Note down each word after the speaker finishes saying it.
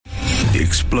The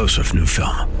explosive new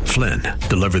film, Flynn,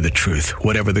 deliver the truth,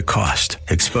 whatever the cost.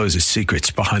 Exposes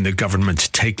secrets behind the government's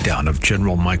takedown of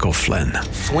General Michael Flynn.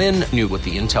 Flynn knew what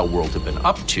the intel world had been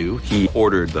up to. He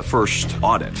ordered the first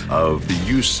audit of the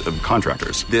use of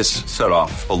contractors. This set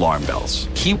off alarm bells.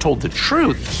 He told the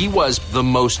truth. He was the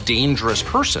most dangerous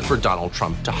person for Donald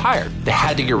Trump to hire. They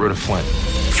had to get rid of Flynn.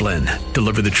 Flynn,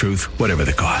 deliver the truth, whatever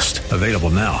the cost. Available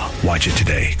now. Watch it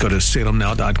today. Go to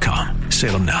salemnow.com.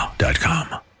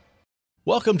 salemnow.com.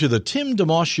 Welcome to the Tim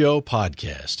DeMoss Show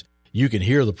podcast. You can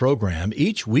hear the program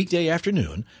each weekday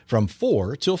afternoon from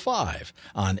 4 till 5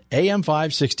 on AM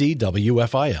 560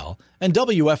 WFIL and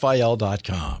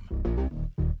WFIL.com.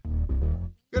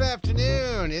 Good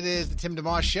afternoon. It is the Tim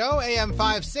DeMoss Show, AM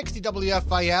 560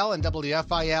 WFIL and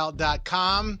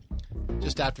WFIL.com.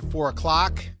 Just after 4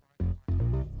 o'clock.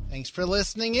 Thanks for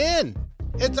listening in.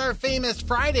 It's our famous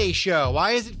Friday show.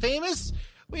 Why is it famous?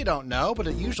 We don't know, but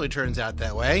it usually turns out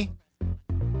that way.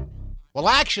 Well,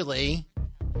 actually,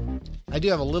 I do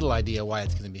have a little idea why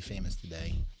it's going to be famous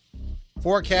today.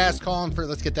 Forecast calling for,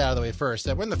 let's get that out of the way first.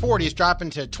 We're in the 40s,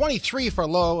 dropping to 23 for a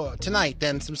low tonight.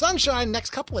 Then some sunshine next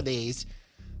couple of days,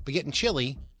 but getting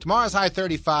chilly. Tomorrow's high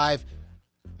 35,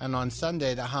 and on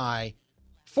Sunday, the high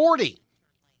 40.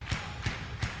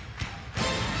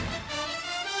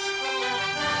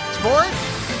 Sports.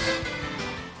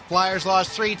 Flyers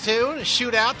lost 3-2 in a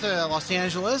shootout to Los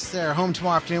Angeles. They're home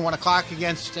tomorrow afternoon, 1 o'clock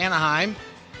against Anaheim.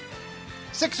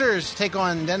 Sixers take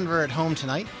on Denver at home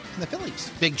tonight. And the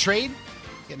Phillies, big trade.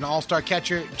 Getting all-star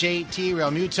catcher JT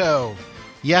Realmuto.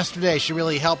 Yesterday, she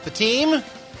really helped the team.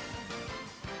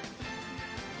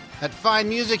 That fine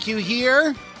music you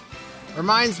hear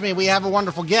reminds me we have a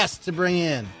wonderful guest to bring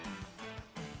in.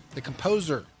 The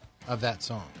composer of that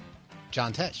song,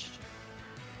 John Tesh.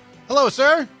 Hello,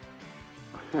 sir.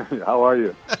 How are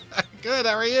you? Good.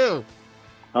 How are you?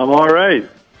 I'm all right.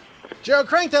 Joe,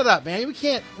 crank that up, man. There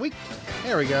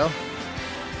we go.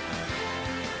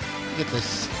 Get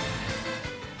this.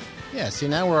 Yeah, see,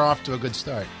 now we're off to a good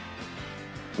start.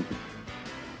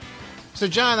 So,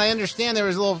 John, I understand there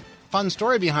was a little fun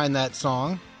story behind that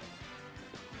song.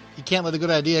 You can't let a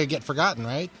good idea get forgotten,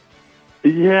 right?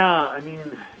 Yeah, I mean,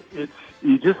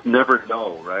 you just never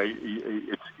know, right?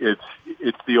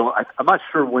 I'm not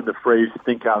sure when the phrase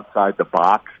 "think outside the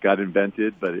box" got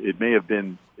invented, but it may have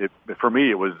been. For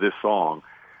me, it was this song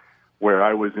where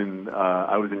I was in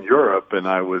Europe and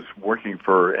I was working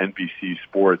for NBC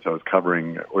Sports. I was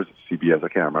covering, or was it CBS? I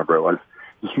can't remember. I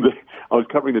was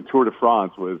covering the Tour de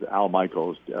France with Al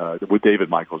Michaels, with David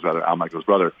Michaels, rather, Al Michaels'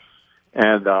 brother,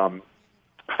 and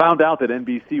found out that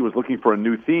NBC was looking for a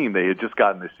new theme. They had just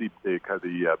gotten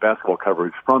the basketball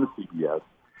coverage from CBS.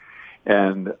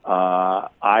 And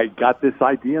I got this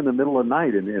idea in the middle of the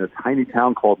night in a tiny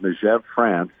town called Megève,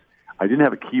 France. I didn't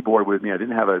have a keyboard with me. I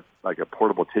didn't have a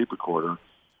portable tape recorder.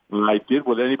 And I did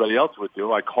what anybody else would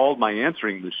do. I called my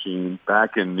answering machine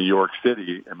back in New York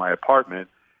City in my apartment,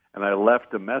 and I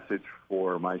left a message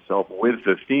for myself with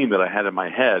the theme that I had in my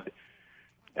head.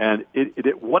 And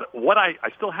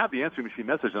I still have the answering machine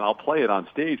message, and I'll play it on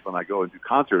stage when I go and do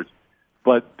concerts.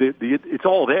 But it's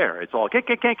all there. It's all and you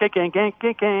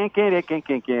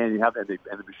have, and the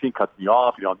machine cuts me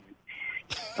off. You know,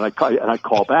 and I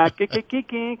call back.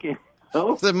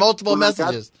 The multiple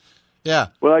messages. Yeah.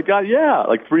 Well, I got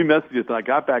like 3 messages, and I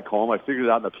got back home. I figured it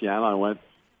out on the piano. I went,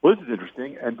 well, this is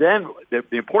interesting. And then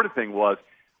the important thing was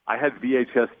I had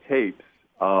VHS tapes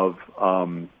of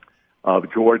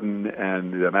Jordan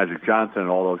and Magic Johnson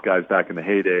and all those guys back in the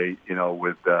heyday. You know,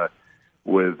 with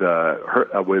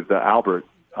Albert,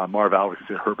 Marv Albert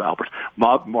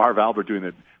doing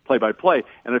the play-by-play,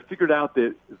 and I figured out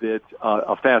that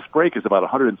a fast break is about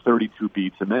 132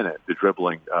 beats a minute, the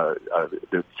dribbling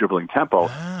tempo.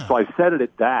 Ah. So I set it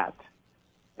at that,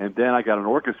 and then I got an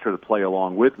orchestra to play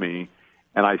along with me,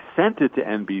 and I sent it to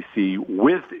NBC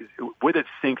with it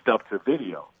synced up to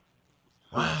video.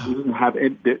 Wow.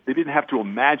 They didn't have to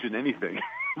imagine anything,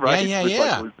 right? Yeah.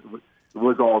 It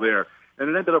was all there. And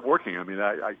it ended up working. I mean,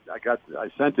 I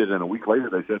sent it, and a week later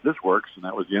they said, this works, and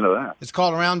that was the end of that. It's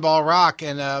called Round Ball Rock,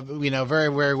 and,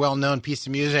 very, very well-known piece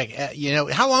of music.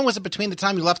 How long was it between the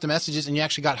time you left the messages and you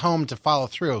actually got home to follow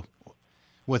through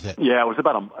with it? Yeah, it was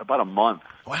about a month.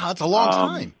 Wow, that's a long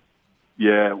time.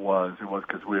 Yeah, it was. It was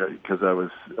because I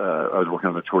was working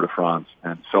on the Tour de France,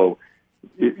 and so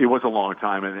it was a long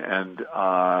time.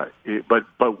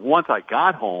 But once I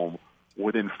got home,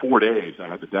 within 4 days, I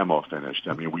had the demo finished.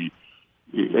 I mean,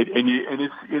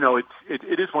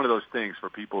 it is one of those things for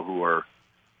people who are,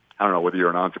 I don't know, whether you're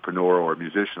an entrepreneur or a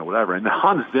musician or whatever. And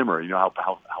Hans Zimmer, you know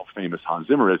how famous Hans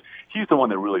Zimmer is. He's the one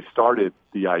that really started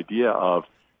the idea of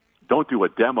don't do a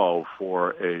demo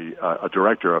for a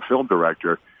director, a film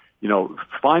director.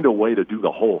 Find a way to do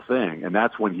the whole thing. And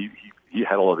that's when he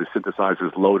had all of his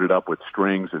synthesizers loaded up with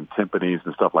strings and timpanis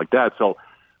and stuff like that. So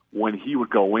when he would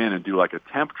go in and do like a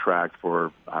temp track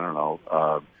for,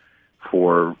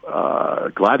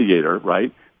 Gladiator,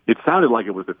 right? It sounded like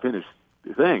it was the finished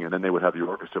thing. And then they would have the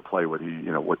orchestra play what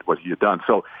he had done.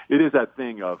 So it is that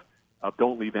thing of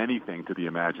don't leave anything to the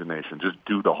imagination. Just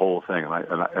do the whole thing. And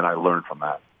I learned from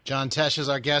that. John Tesh is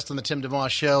our guest on the Tim DeMoss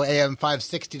Show, AM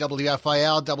 560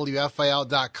 WFIL,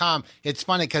 WFIL.com. It's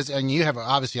funny because you have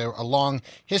obviously a long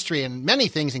history in many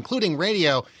things, including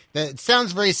radio. That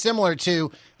sounds very similar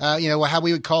to, how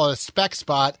we would call it a spec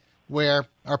spot, where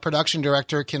our production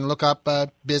director can look up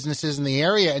businesses in the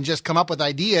area and just come up with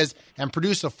ideas and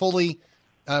produce a fully,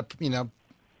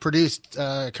 produced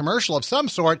commercial of some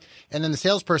sort. And then the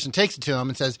salesperson takes it to him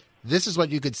and says, this is what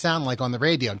you could sound like on the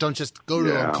radio. Don't just go to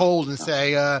them cold and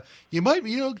say, you might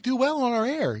do well on our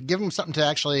air. Give them something to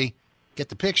actually get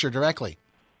the picture directly.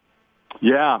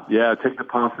 Yeah. Take the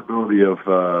possibility of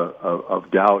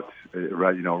doubt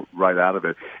right out of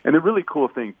it. And the really cool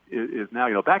thing is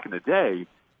now, back in the day,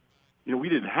 we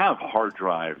didn't have hard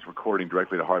drives recording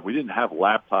directly to hard. We didn't have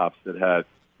laptops that had,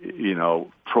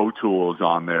 Pro Tools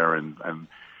on there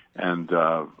and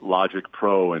Logic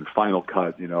Pro and Final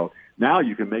Cut, Now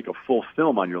you can make a full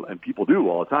film and people do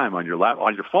all the time on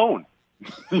your phone.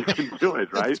 You can do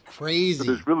it, right? That's crazy. So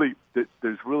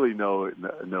there's really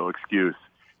no excuse.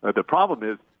 The problem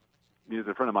is, there's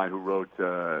a friend of mine who wrote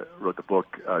the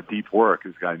book Deep Work.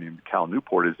 This guy named Cal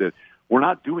Newport. Is that we're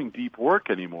not doing deep work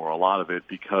anymore. A lot of it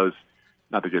because,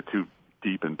 not to get too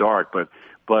deep and dark, but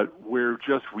we're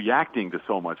just reacting to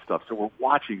so much stuff. So we're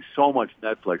watching so much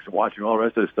Netflix and watching all the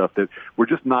rest of this stuff that we're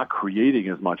just not creating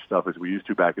as much stuff as we used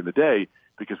to back in the day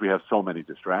because we have so many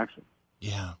distractions.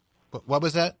 Yeah. What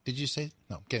was that? Did you say?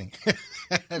 No, kidding.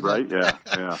 Right?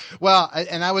 Yeah. Well,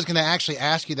 and I was going to actually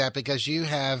ask you that because you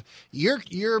have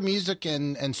your music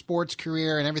and sports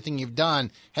career and everything you've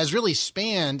done has really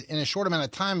spanned in a short amount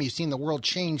of time. You've seen the world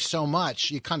change so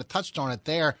much. You kind of touched on it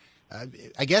there.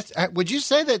 I guess, would you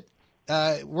say that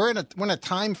we're in a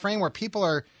time frame where people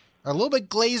are a little bit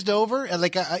glazed over?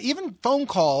 Like even phone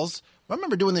calls. I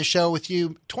remember doing this show with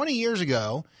you 20 years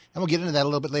ago, and we'll get into that a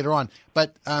little bit later on.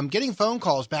 But getting phone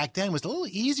calls back then was a little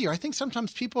easier. I think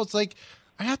sometimes people, it's like,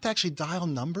 I have to actually dial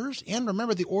numbers and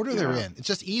remember the order they're in. It's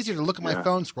just easier to look at my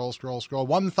phone, scroll,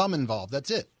 one thumb involved.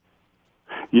 That's it.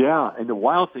 Yeah, and the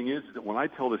wild thing is that when I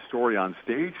tell the story on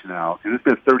stage now, because it's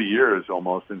been 30 years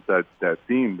almost since that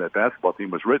basketball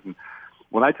theme was written,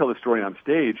 when I tell the story on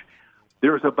stage,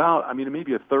 there's about,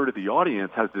 maybe a third of the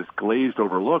audience has this glazed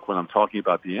over look when I'm talking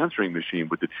about the answering machine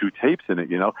with the two tapes in it,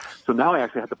 So now I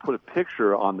actually have to put a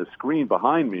picture on the screen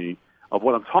behind me of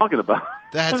what I'm talking about.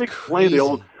 That's and explain crazy. The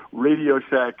old Radio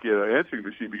Shack answering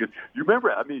machine, because you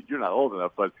remember, you're not old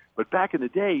enough, but back in the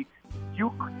day,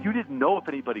 you didn't know if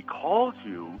anybody called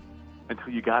you until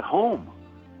you got home,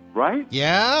 right?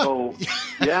 Yeah. So,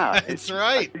 yeah. That's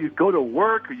right. You'd go to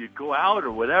work or you'd go out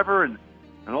or whatever, and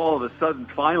all of a sudden,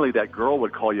 finally, that girl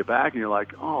would call you back, and you're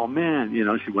like, oh, man,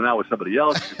 she went out with somebody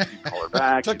else, you call her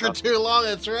back. Took her too long,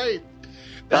 that's right.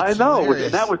 That's I know.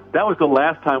 hilarious. That was the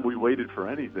last time we waited for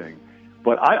anything.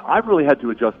 But I really had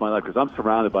to adjust my life because I'm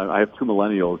surrounded by, I have two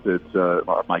millennials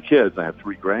that my kids. I have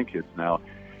three grandkids now.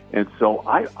 And so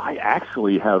I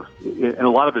actually have, and a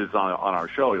lot of it is on our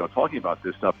show, talking about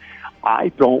this stuff. I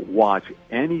don't watch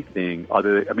anything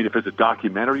other than, if it's a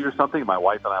documentary or something, my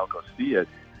wife and I will go see it.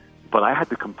 But I had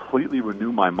to completely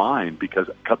renew my mind because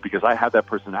I have that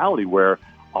personality where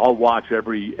I'll watch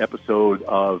every episode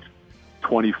of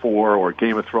 24 or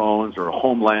Game of Thrones or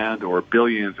Homeland or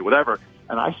Billions or whatever,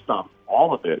 and I stopped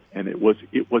all of it. And it was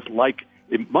like,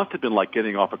 it must have been like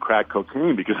getting off of crack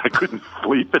cocaine because I couldn't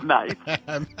sleep at night.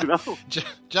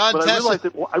 John, but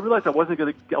I realized I wasn't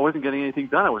getting anything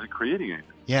done. I wasn't creating anything.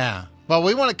 Yeah. Well,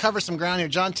 we want to cover some ground here.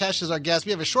 John Tesh is our guest.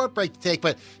 We have a short break to take,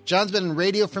 but John's been in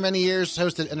radio for many years,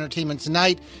 hosted Entertainment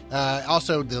Tonight,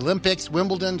 also the Olympics,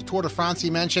 Wimbledon, the Tour de France he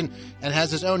mentioned, and has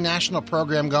his own national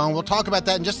program going. We'll talk about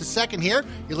that in just a second here.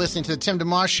 You're listening to the Tim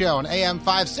DeMoss Show on AM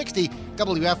 560,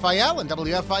 WFIL, and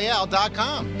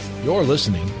WFIL.com. You're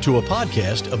listening to a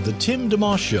podcast of the Tim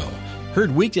DeMoss Show,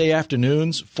 heard weekday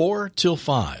afternoons 4 till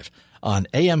 5 on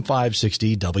AM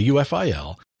 560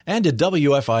 WFIL and at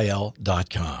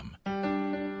WFIL.com.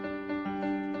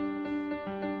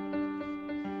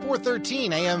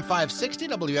 413 AM 560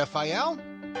 WFIL,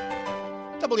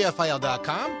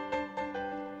 WFIL.com.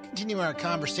 Continuing our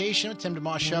conversation with Tim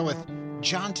DeMoss Show with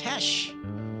John Tesh,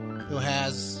 who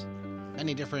has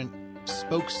many different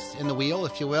spokes in the wheel,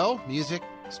 if you will: music,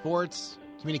 sports,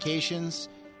 communications,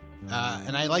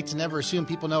 And I like to never assume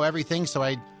people know everything, so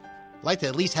I like to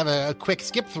at least have a quick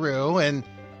skip through. And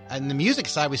the music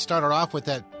side, we started off with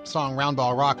that song Round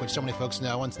Ball Rock, which so many folks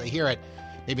know once they hear it.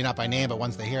 Maybe not by name, but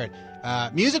once they hear it.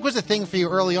 Music was a thing for you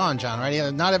early on, John,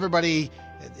 right? Not everybody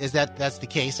is that's the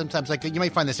case. Sometimes, like, you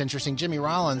might find this interesting. Jimmy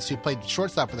Rollins, who played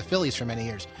shortstop for the Phillies for many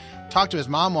years, talked to his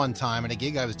mom one time at a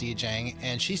gig I was DJing,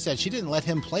 and she said she didn't let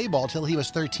him play ball till he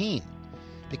was 13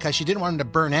 because she didn't want him to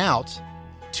burn out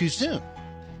too soon.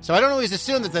 So I don't always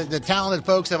assume that the talented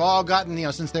folks have all gotten,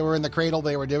 since they were in the cradle,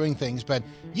 they were doing things. But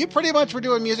you pretty much were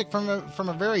doing music from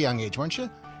a very young age, weren't you?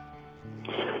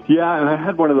 Yeah, and I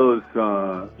had one of those,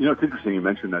 it's interesting you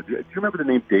mentioned that. Do you remember the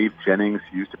name Dave Jennings?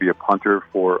 He used to be a punter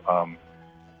for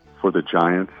the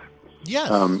Giants. Yes,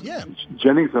 yeah.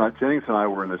 Jennings and I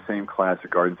were in the same class at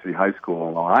Garden City High School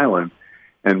on Long Island,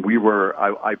 and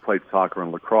I played soccer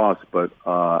and lacrosse, but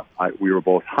we were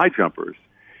both high jumpers.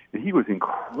 And he was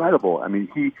incredible. I mean,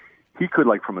 he could,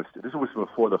 like, this was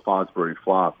before the Fosbury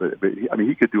flop, but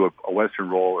he could do a Western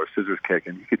roll or scissors kick,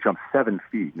 and he could jump 7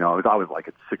 feet. I was like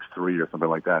at 6'3" or something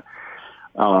like that.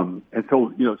 And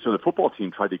so, so the football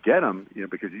team tried to get him,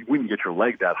 because when you get your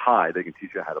leg that high, they can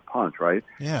teach you how to punch, right?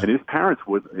 Yeah. And his parents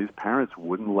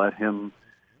wouldn't let him.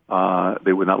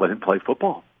 They would not let him play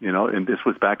football. And this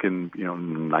was back in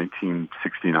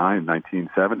 1969,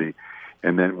 1970.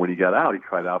 And then when he got out, he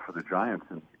tried out for the Giants,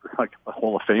 and he was like a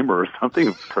Hall of Famer or something. It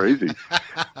was crazy.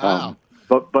 Wow.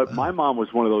 But my mom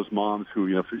was one of those moms who,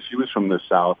 she was from the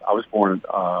South. I was born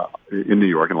in New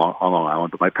York on Long Island,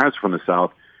 but my parents were from the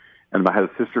South, and I had a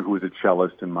sister who was a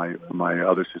cellist, and my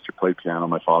other sister played piano.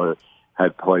 My father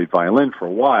had played violin for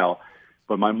a while,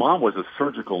 but my mom was a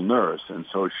surgical nurse, and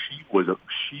so she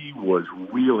was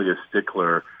really a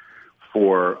stickler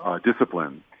for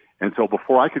discipline. And so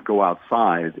before I could go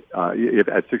outside,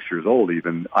 at 6 years old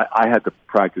even, I had to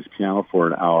practice piano for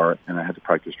an hour, and I had to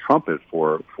practice trumpet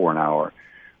for an hour,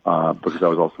 because I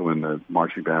was also in the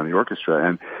marching band and the orchestra.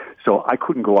 And so I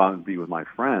couldn't go out and be with my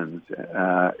friends,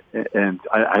 and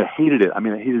I hated it. I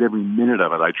mean, I hated every minute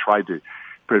of it. I tried to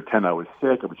pretend I was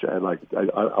sick, which I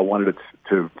wanted it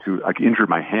to injure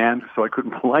my hand, so I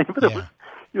couldn't play. But it was,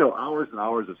 hours and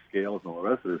hours of scales and all the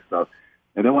rest of this stuff.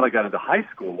 And then when I got into high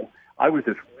school, I was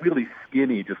this really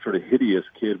skinny, just sort of hideous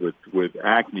kid with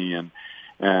acne, and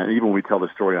even when we tell the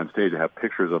story on stage, I have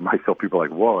pictures of myself. People are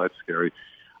like, "Whoa, that's scary."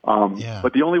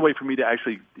 But the only way for me to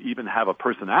actually even have a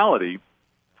personality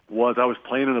was I was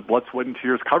playing in a Blood, Sweat, and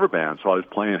Tears cover band. So I was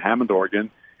playing Hammond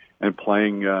organ and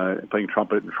playing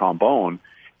trumpet and trombone,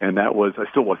 and I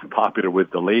still wasn't popular with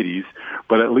the ladies,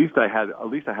 but at least I had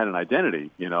an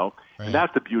identity, Right. And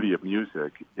that's the beauty of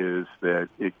music, is that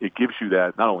it gives you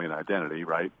that, not only an identity,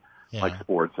 right? Yeah. Like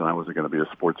sports, and I wasn't going to be a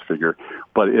sports figure,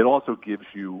 but it also gives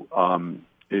you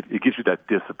it gives you that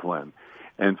discipline.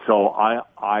 And so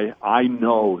I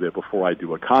know that before I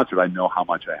do a concert, I know how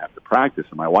much I have to practice.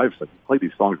 And my wife said, "You play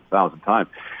these songs 1,000 times."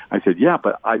 I said, "Yeah,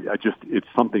 but I just it's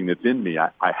something that's in me.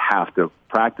 I have to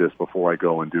practice before I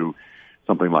go and do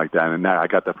something like that." And I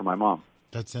got that from my mom.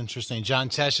 That's interesting. John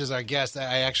Tesh is our guest.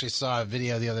 I actually saw a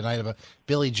video the other night of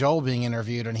Billy Joel being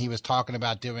interviewed, and he was talking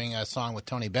about doing a song with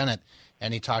Tony Bennett.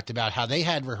 And he talked about how they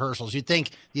had rehearsals. You'd think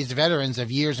these veterans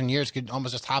of years and years could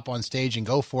almost just hop on stage and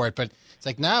go for it. But it's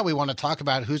like, now we want to talk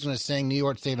about who's going to sing New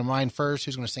York State of Mind first,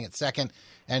 who's going to sing it second,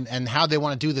 and how they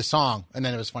want to do the song. And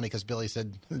then it was funny because Billy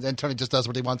said, then Tony just does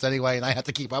what he wants anyway, and I have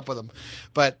to keep up with him.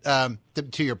 But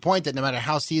to your point, that no matter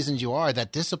how seasoned you are,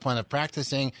 that discipline of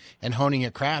practicing and honing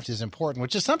your craft is important,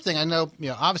 which is something I know,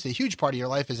 obviously a huge part of your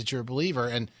life is that you're a believer,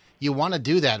 and you want to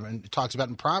do that. And it talks about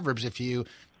in Proverbs, he who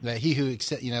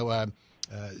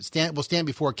will stand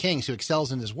before kings, who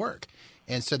excels in his work.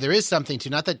 And so there is something to,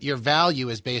 not that your value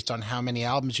is based on how many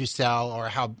albums you sell or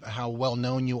how well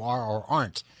known you are or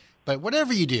aren't, but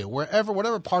whatever you do,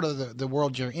 whatever part of the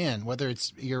world you're in, whether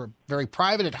it's you're very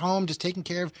private at home, just taking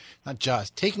care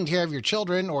of your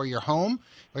children or your home,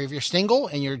 or if you're single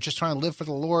and you're just trying to live for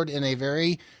the Lord in a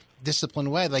very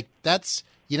disciplined way, like that's,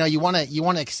 you want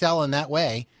to excel in that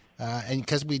way. And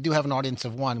because we do have an audience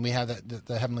of one, we have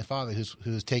the Heavenly Father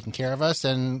who's taking care of us,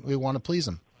 and we want to please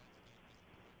Him.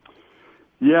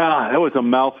 Yeah, that was a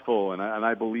mouthful, and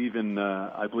I believe in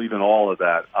all of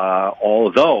that.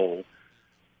 Although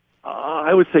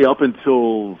I would say up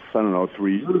until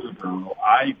 3 years ago,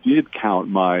 I did count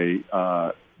my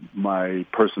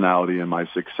personality and my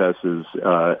successes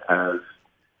as.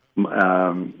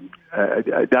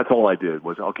 That's all I did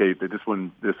was, okay, this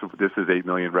is 8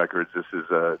 million records. This is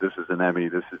an Emmy.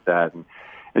 This is that. And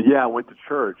yeah, I went to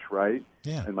church, right?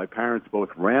 Yeah. And my parents both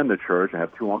ran the church. I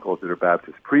have two uncles that are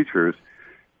Baptist preachers.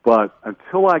 But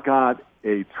until I got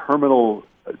a terminal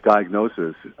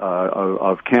diagnosis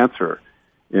of cancer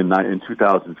in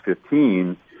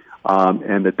 2015,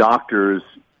 and the doctors,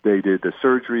 they did the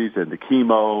surgeries and the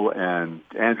chemo and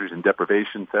androgen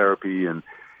deprivation therapy and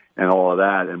all of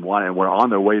that, and we're on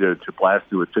their way to blast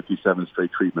through with 57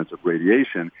 straight treatments of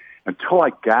radiation. Until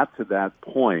I got to that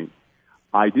point,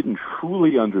 I didn't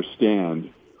truly understand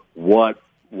what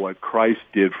Christ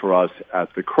did for us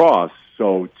at the cross.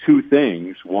 So two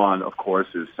things. One, of course,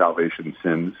 is salvation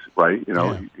sins, right? You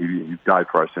know, he died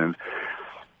for our sins.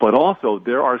 But also,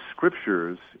 there are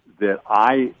scriptures that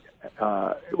I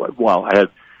had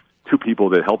two people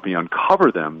that helped me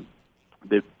uncover them,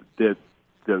 that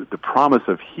the promise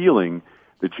of healing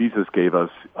that Jesus gave us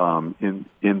in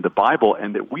the Bible,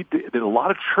 and that a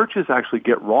lot of churches actually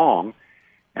get wrong.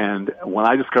 And when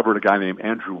I discovered a guy named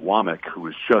Andrew Womack, who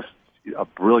was just a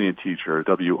brilliant teacher,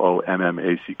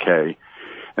 Wommack,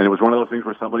 and it was one of those things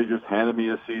where somebody just handed me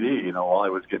a CD, you know, while I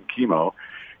was getting chemo,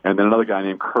 and then another guy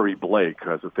named Curry Blake, who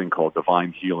has a thing called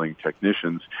Divine Healing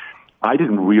Technicians. I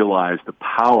didn't realize the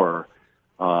power,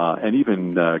 and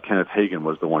even Kenneth Hagin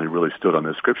was the one who really stood on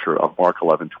this scripture of Mark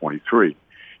 11:23.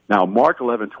 Now, Mark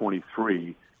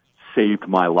 11:23 saved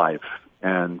my life,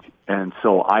 and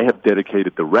so I have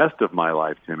dedicated the rest of my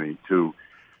life, Timmy, to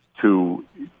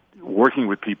working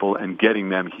with people and getting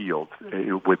them healed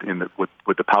with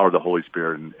the power of the Holy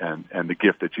Spirit and the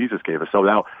gift that Jesus gave us. So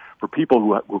now, for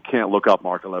people who can't look up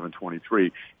Mark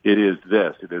 11:23, it is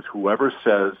this: it is whoever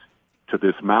says to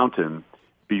this mountain,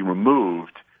 "Be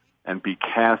removed and be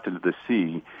cast into the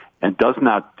sea," and does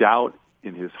not doubt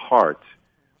in his heart,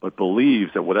 but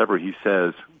believes that whatever he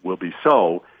says will be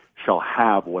so, shall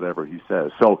have whatever he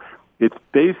says. So it's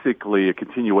basically a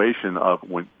continuation of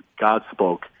when God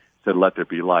spoke, said, "Let there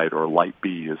be light," or "light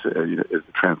be" is the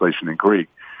translation in Greek.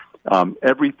 When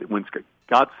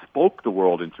God spoke the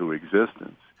world into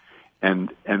existence, and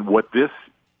what this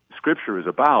scripture is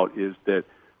about is that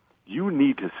you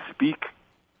need to speak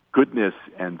goodness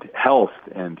and health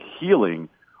and healing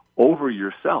over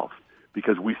yourself,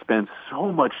 because we spend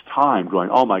so much time going,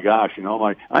 "Oh my gosh, you know,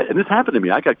 and this happened to me.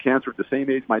 I got cancer at the same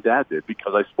age my dad did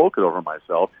because I spoke it over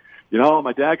myself. You know,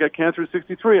 my dad got cancer at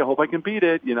 63. I hope I can beat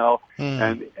it, you know."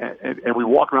 And we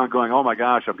walk around going, "Oh my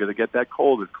gosh, I'm going to get that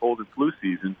cold. It's cold and flu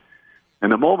season."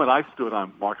 And the moment I stood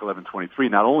on Mark 11:23,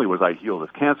 not only was I healed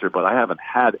of cancer, but I haven't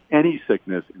had any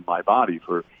sickness in my body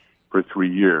for 3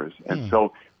 years. And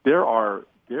so there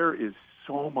is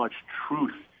so much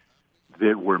truth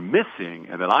that we're missing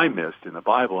and that I missed in the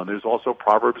Bible. And there's also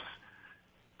Proverbs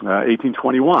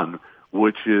 18:21,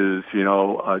 which is, you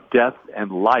know, death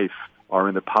and life are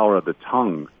in the power of the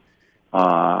tongue.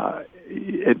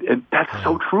 And that's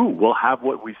so true. We'll have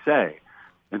what we say.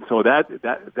 And so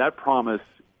that promise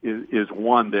is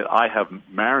one that I have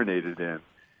marinated in.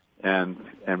 And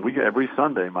we, every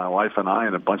Sunday, my wife and I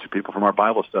and a bunch of people from our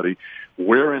Bible study,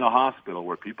 we're in a hospital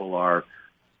where people are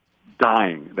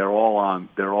dying. They're all on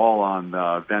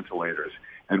ventilators,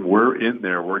 and we're in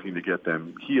there working to get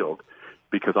them healed,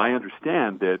 because I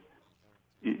understand that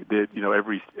you know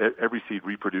every seed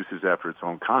reproduces after its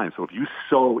own kind. So if you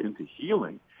sow into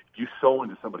healing, if you sow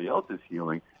into somebody else's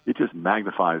healing, it just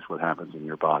magnifies what happens in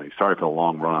your body. Sorry for the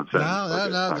long run. No,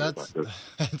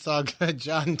 that's all good.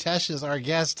 John Tesh is our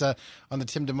guest on the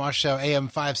Tim DeMoss Show, AM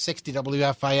 560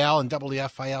 WFIL and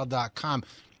WFIL.com.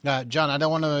 John, I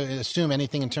don't want to assume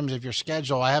anything in terms of your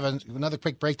schedule. I have another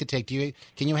quick break to take.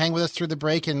 Can you hang with us through the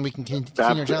break and we can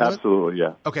continue? Absolutely,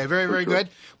 yeah. Okay, very good.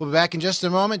 We'll be back in just a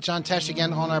moment. John Tesh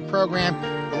again on our program.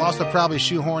 We'll also probably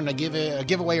shoehorn a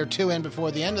giveaway or two in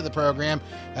before the end of the program.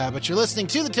 But you're listening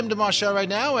to the Tim DeMoss Show right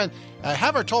now, and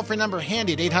have our toll-free number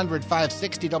handy at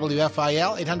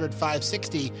 800-560-WFIL,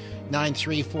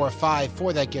 800-560-9345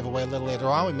 for that giveaway a little later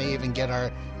on. We may even get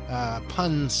our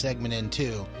pun segment in,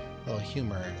 too. A little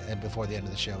humor before the end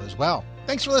of the show as well.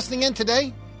 Thanks for listening in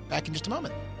today. Back in just a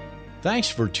moment. Thanks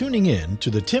for tuning in to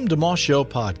the Tim DeMoss Show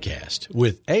podcast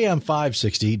with AM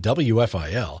 560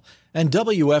 WFIL and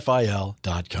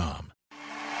WFIL.com.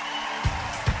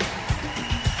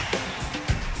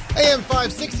 AM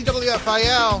 560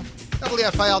 WFIL,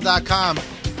 WFIL.com.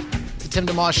 The Tim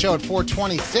DeMoss Show at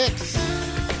 426.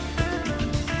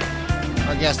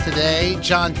 Our guest today,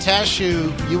 John Tesh,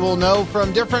 who you will know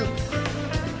from different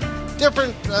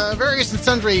various and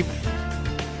sundry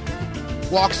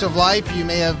walks of life. You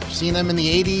may have seen him in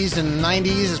the 80s and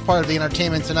 90s as part of the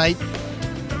Entertainment Tonight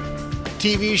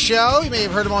TV show. You may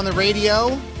have heard him on the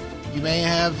radio. You may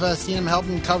have seen him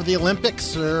helping cover the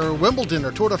Olympics or Wimbledon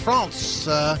or Tour de France.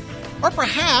 Or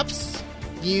perhaps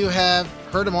you have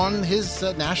heard him on his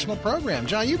national program.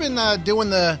 John, you've been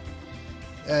doing the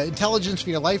Intelligence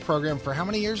for Your Life program for how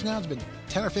many years now? It's been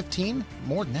 10 or 15?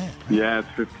 More than that. Right?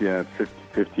 Yeah, it's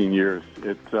 15 years.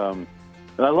 It's and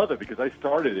I love it because I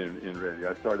started in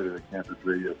radio. I started at a campus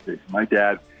radio station. My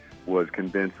dad was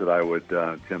convinced that I would,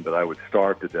 Tim, that I would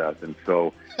starve to death, and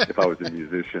so if I was a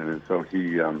musician, and so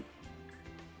he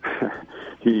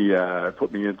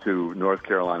put me into North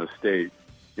Carolina State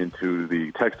into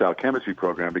the textile chemistry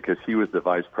program because he was the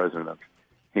vice president of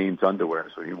Hanes Underwear,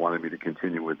 so he wanted me to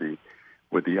continue with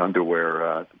the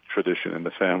underwear tradition in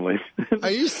the family. Are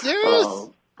you serious?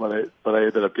 But I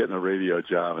ended up getting a radio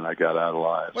job, and I got out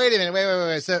alive. Wait a minute.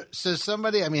 Wait. So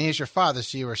somebody, I mean, he's your father,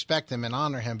 so you respect him and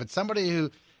honor him, but somebody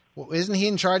who, isn't he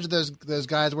in charge of those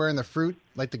guys wearing the fruit,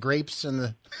 like the grapes and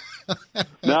the...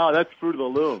 No, that's Fruit of the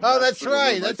Loom. Oh, that's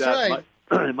right. That's right.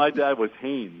 My dad was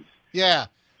Hanes. Yeah.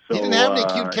 So, he didn't have any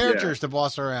cute characters to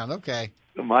boss around. Okay.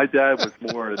 My dad was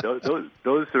more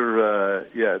those are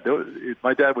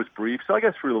my dad was Briefs. So I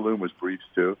guess Fruit of the Loom was Briefs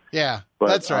too. Yeah, but,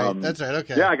 that's right. That's right.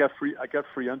 Okay. Yeah, I got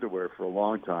free underwear for a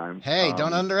long time. Hey,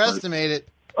 don't underestimate it.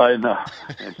 I know,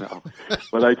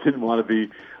 but I didn't want to be.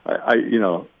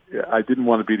 I didn't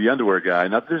want to be the underwear guy.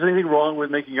 Not that there's anything wrong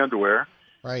with making underwear.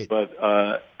 Right. But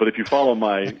if you follow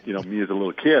my me as a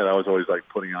little kid, I was always like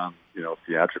putting on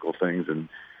theatrical things and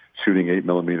shooting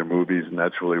 8mm movies, and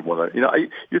that's really what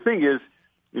your thing is.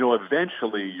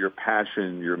 Eventually your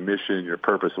passion, your mission, your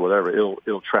purpose, or whatever,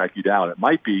 it'll track you down. It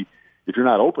might be, if you're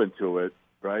not open to it,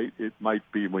 right? It might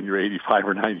be when you're 85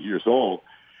 or 90 years old.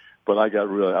 But I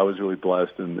was really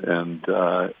blessed, and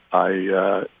I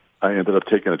ended up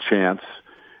taking a chance.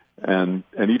 And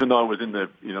even though I was in the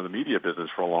media business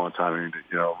for a long time,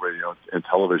 radio and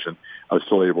television, I was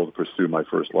still able to pursue my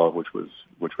first love, which was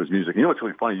music. It's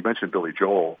really funny. You mentioned Billy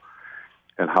Joel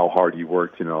and how hard he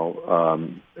worked,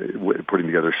 putting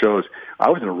together shows. I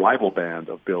was in a rival band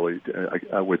of Billy,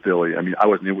 with Billy. I mean, I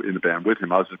wasn't in the band with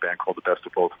him. I was in a band called The Best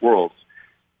of Both Worlds.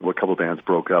 A couple of bands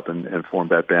broke up and formed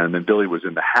that band. And then Billy was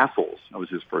in the Hassles. That was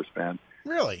his first band.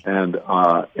 Really? And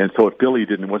so if Billy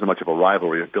wasn't much of a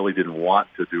rivalry. If Billy didn't want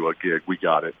to do a gig, we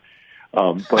got it.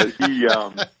 But he,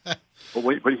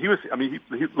 but he was. I mean,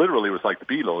 he literally was like the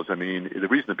Beatles. I mean, the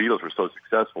reason the Beatles were so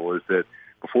successful is that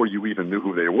before you even knew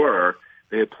who they were,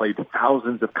 they had played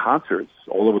thousands of concerts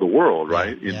all over the world,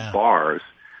 right, in bars,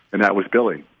 and that was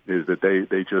Billy. Is that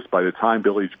they just by the time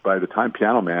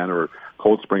Piano Man or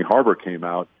Cold Spring Harbor came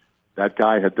out, that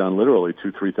guy had done literally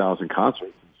 2,000-3,000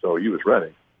 concerts, so he was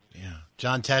ready. Yeah.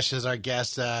 John Tesh is our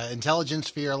guest. Intelligence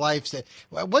for Your Life.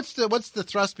 What's the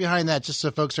thrust behind that? Just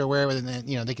so folks are aware, and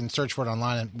they can search for it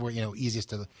online, and we're easiest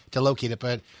to locate it.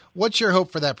 But what's your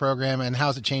hope for that program, and how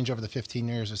has it changed over the 15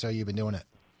 years or so you've been doing it?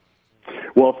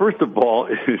 Well, first of all,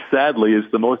 sadly,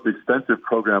 it's the most expensive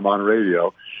program on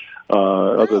radio,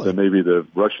 other than maybe the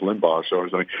Rush Limbaugh show or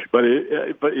something. But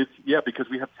it's because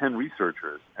we have 10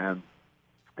 researchers, and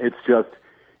it's the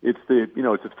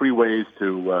 3 ways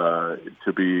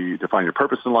to find your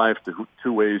purpose in life, the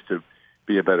 2 ways to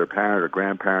be a better parent or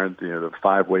grandparent, the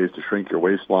 5 ways to shrink your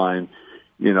waistline.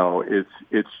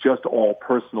 It's just all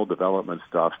personal development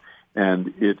stuff,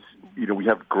 and we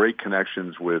have great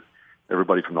connections with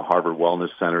everybody from the Harvard Wellness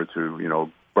Center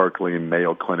to Berkeley and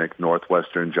Mayo Clinic,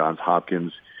 Northwestern, Johns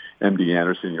Hopkins, MD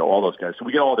Anderson, all those guys. So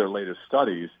we get all their latest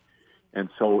studies, and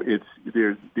so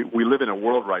we live in a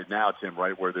world right now, Tim,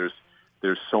 right, where there's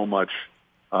so much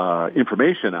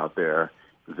information out there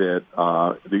that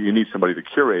you need somebody to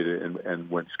curate it. And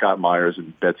when Scott Myers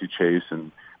and Betsy Chase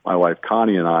and my wife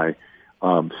Connie and I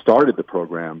started the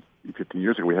program 15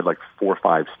 years ago, we had like 4 or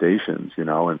 5 stations,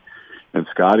 and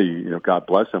Scotty, God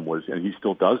bless him, and he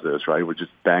still does this, right? We're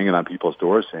just banging on people's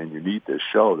doors saying, you need this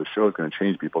show. The show is going to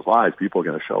change people's lives. People are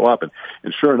going to show up.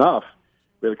 And sure enough,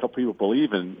 we had a couple people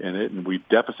believe in it, and we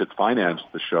deficit financed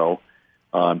the show.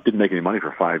 Didn't make any money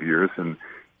for 5 years, and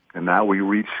now we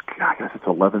reach, I guess it's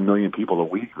 11 million people a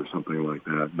week or something like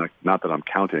that. Not that I'm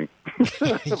counting.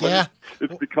 Yeah.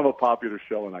 It's become a popular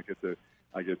show, and I get to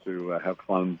have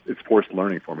fun. It's forced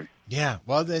learning for me. Yeah.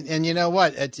 Well, and you know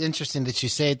what? It's interesting that you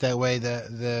say it that way.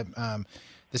 The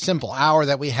simple hour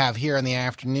that we have here in the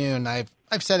afternoon,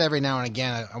 I've said every now and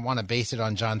again, I want to base it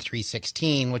on John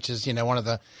 3:16, which is, one of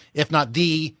the, if not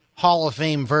the Hall of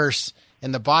Fame verse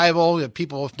in the Bible.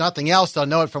 People, if nothing else, they'll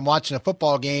know it from watching a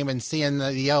football game and seeing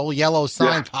the old yellow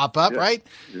sign pop up, right?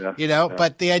 Yeah.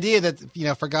 But the idea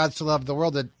that, for God so loved the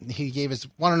world that he gave his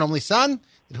one and only son,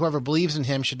 that whoever believes in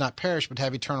him should not perish but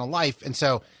have eternal life. And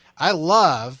so I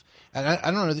love, and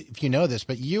I don't know if you know this,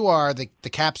 but you are the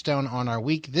capstone on our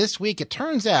week. This week, it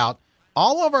turns out,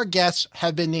 all of our guests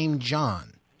have been named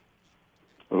John.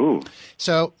 Ooh.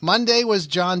 So Monday was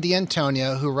John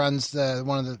D'Antonio, who runs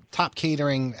one of the top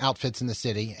catering outfits in the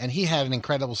city, and he had an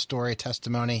incredible story,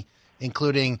 testimony,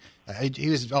 including he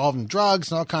was involved in drugs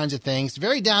and all kinds of things.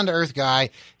 Very down-to-earth guy.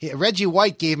 Reggie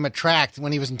White gave him a tract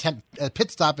when he was in a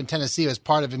pit stop in Tennessee as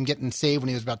part of him getting saved when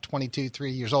he was about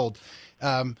 3 years old.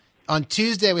 On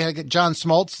Tuesday, we had John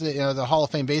Smoltz, the Hall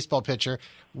of Fame baseball pitcher.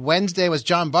 Wednesday was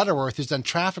John Butterworth, who's done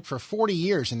traffic for 40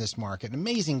 years in this market. An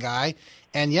amazing guy.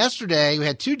 And yesterday, we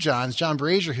had two Johns. John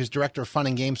Brazier, who's director of fun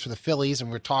and games for the Phillies, and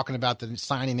we were talking about the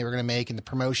signing they were going to make and the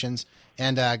promotions.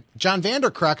 And John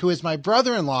Vanderkruk, who is my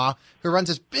brother-in-law, who runs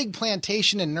this big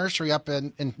plantation and nursery up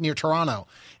in near Toronto.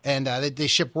 And they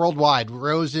ship worldwide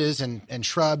roses and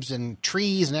shrubs and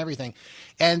trees and everything.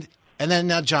 And then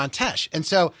now John Tesh. And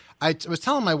so I was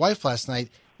telling my wife last night,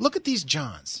 look at these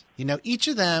Johns. Each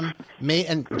of them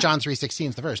and John 3:16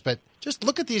 is the verse, but just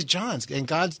look at these Johns. And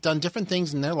God's done different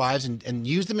things in their lives and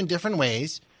used them in different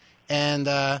ways. And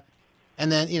then,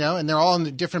 and they're all in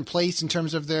a different place in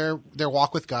terms of their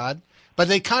walk with God. But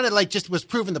they kind of just was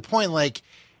proving the point,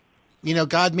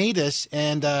 God made us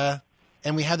and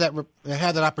we had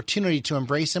that opportunity to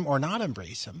embrace him or not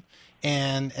embrace him.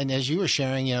 And as you were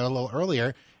sharing, a little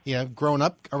earlier, growing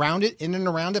up around it, in and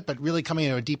around it, but really coming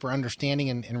to a deeper understanding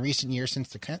in recent years since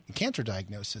the cancer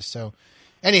diagnosis. So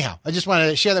anyhow, I just wanted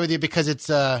to share that with you because it's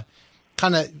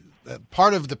kind of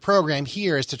part of the program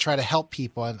here is to try to help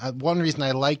people. And one reason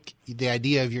I like the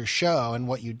idea of your show and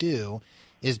what you do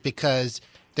is because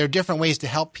there are different ways to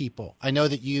help people. I know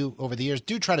that you, over the years,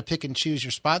 do try to pick and choose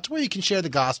your spots where you can share the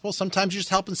gospel. Sometimes you're just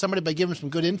helping somebody by giving them some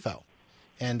good info.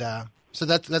 And so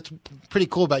that's pretty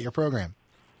cool about your program.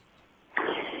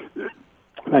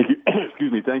 Thank you.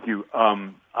 Excuse me. Thank you.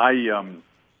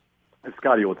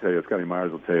 Scotty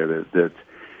Myers will tell you that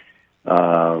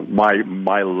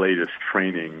my latest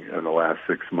training in the last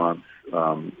 6 months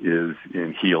is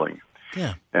in healing.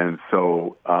 Yeah. And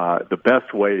so the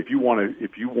best way, if you want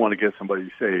to get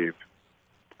somebody saved,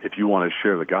 if you want to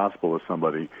share the gospel with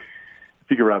somebody,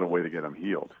 figure out a way to get them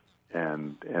healed.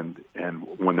 And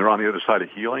when they're on the other side of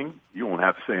healing, you won't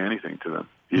have to say anything to them.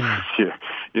 You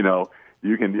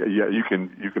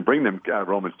can bring them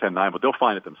Romans 10:9, but they'll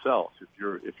find it themselves if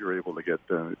you're able to get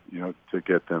them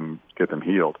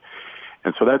healed.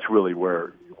 And so that's really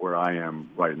where I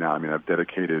am right now. I mean, I've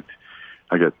dedicated.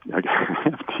 I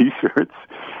have T-shirts.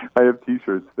 I have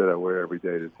T-shirts that I wear every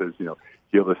day that says,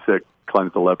 heal the sick,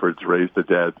 cleanse the lepers, raise the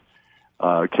dead,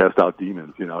 cast out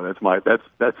demons.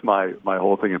 That's my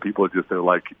whole thing. And people they're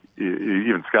like,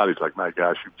 even Scotty's like, my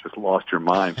gosh, you've just lost your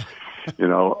mind.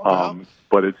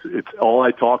 But it's all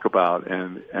I talk about,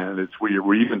 and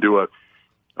we even do a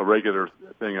regular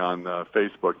thing on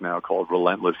Facebook now called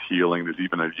Relentless Healing. There's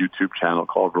even a YouTube channel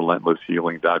called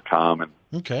RelentlessHealing.com, and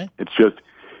okay,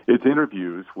 it's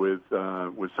interviews with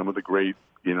some of the great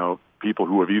people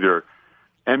who have either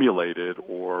emulated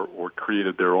or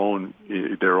created their own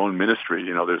ministry.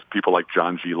 There's people like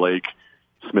John G. Lake,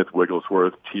 Smith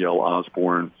Wigglesworth, T.L.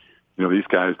 Osborne. These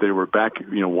guys, they were back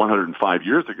 105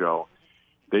 years ago.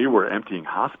 They were emptying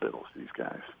hospitals, these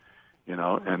guys,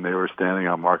 and they were standing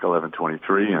on Mark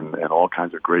 11:23 and all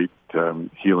kinds of great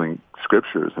healing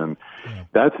scriptures. And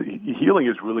healing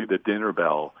is really the dinner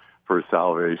bell for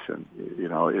salvation.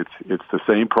 It's the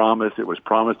same promise. It was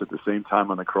promised at the same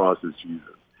time on the cross as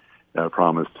Jesus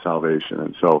promised salvation.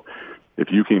 And so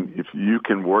if you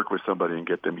can work with somebody and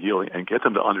get them healing and get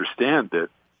them to understand that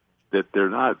they're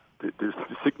not, the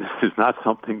sickness is not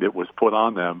something that was put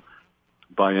on them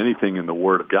by anything in the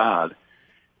Word of God,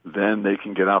 then they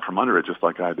can get out from under it just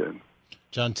like I did.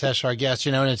 John Tesh, our guest,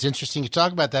 and it's interesting you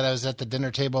talk about that. I was at the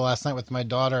dinner table last night with my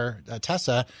daughter,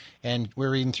 Tessa, and we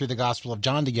were reading through the Gospel of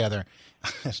John together.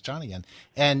 It's John again.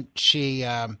 And she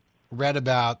read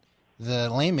about the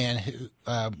lame man who,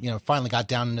 finally got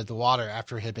down into the water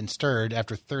after it had been stirred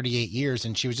after 38 years,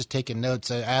 and she was just taking notes.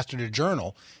 I asked her to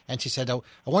journal, and she said, "Oh,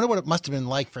 I wonder what it must have been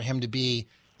like for him to be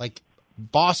like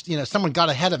boss, someone got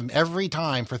ahead of him every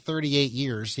time for 38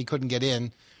 years. He couldn't get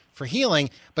in for healing."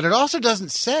 But it also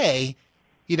doesn't say,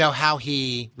 how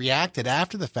he reacted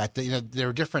after the fact. That, there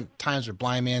are different times where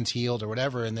blind man's healed or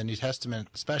whatever in the New Testament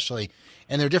especially.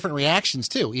 And there are different reactions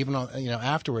too, even,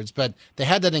 afterwards. But they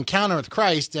had that encounter with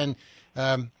Christ. And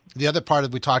the other part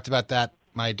of, we talked about that,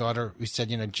 my daughter, we said,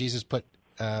 Jesus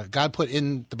God put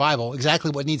in the Bible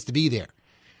exactly what needs to be there.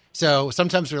 So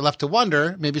sometimes we're left to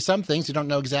wonder, maybe some things, we don't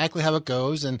know exactly how it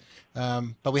goes, and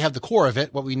but we have the core of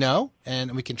it, what we know,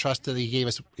 and we can trust that he gave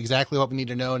us exactly what we need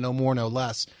to know, no more, no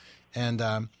less. And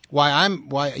there are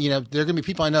going to be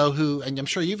people I know who, and I'm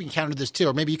sure you've encountered this too,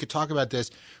 or maybe you could talk about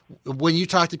this, when you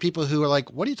talk to people who are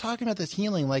like, what are you talking about this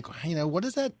healing? Like, what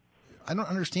is that? I don't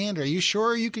understand. Are you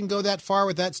sure you can go that far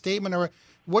with that statement? Or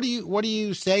what do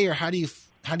you say, or how do you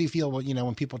feel,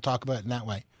 when people talk about it in that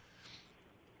way?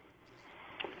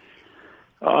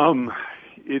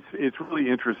 It's really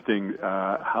interesting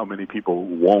how many people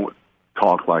won't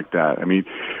talk like that. I mean,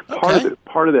 part of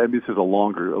that. I mean, this is a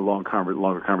longer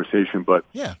conversation, but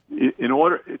yeah. in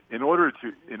order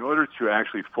to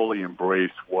actually fully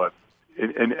embrace what,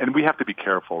 and we have to be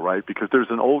careful, right? Because there's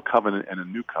an old covenant and a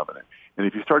new covenant, and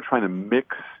if you start trying to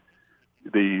mix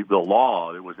the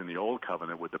law that was in the old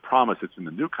covenant with the promise that's in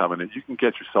the new covenant, you can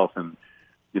get yourself in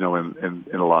a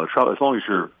lot of trouble. As long as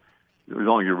you're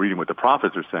reading what the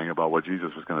prophets are saying about what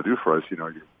Jesus was going to do for us,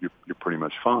 you're pretty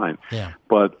much fine. Yeah.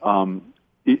 But I'm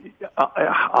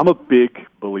a big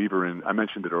believer in. I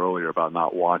mentioned it earlier about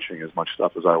not watching as much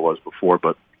stuff as I was before,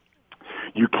 but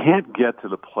you can't get to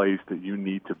the place that you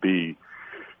need to be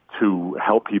to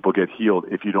help people get healed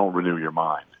if you don't renew your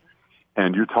mind.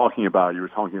 And you were talking about the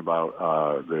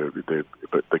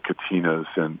Katinas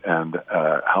and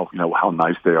how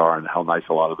nice they are and how nice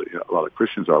a lot of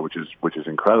Christians are, which is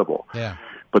incredible. Yeah.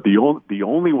 But the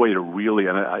only way to really,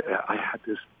 and I had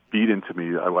this beat into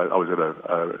me. I was at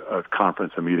a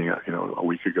conference, a meeting, a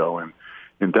week ago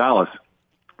in Dallas.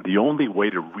 The only way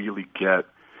to really get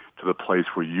to the place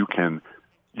where you can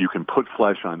put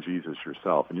flesh on Jesus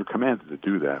yourself, and you're commanded to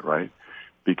do that, right?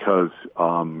 Because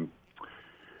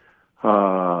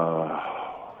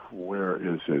where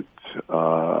is it?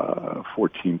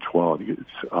 14:12. It's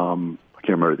I can't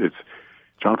remember. It's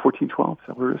John 14:12. Is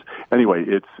that where it is? Anyway,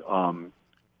 it's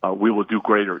we will do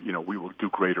greater. We will do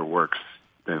greater works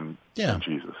than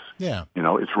Jesus. Yeah.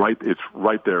 It's right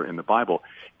there in the Bible.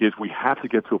 Is we have to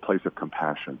get to a place of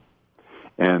compassion,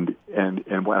 and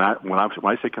when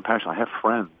I say compassion, I have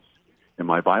friends in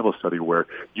my Bible study where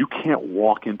you can't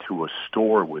walk into a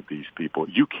store with these people.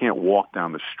 You can't walk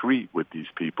down the street with these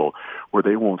people where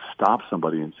they won't stop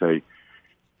somebody and say,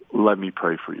 "Let me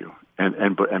pray for you."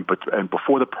 And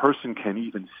before the person can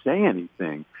even say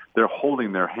anything, they're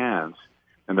holding their hands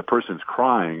and the person's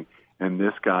crying, and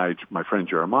this guy, my friend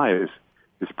Jeremiah,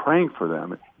 is praying for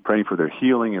them, praying for their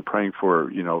healing and praying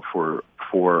for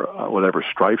whatever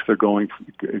strife they're going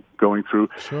through.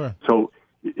 Sure. So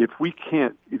if we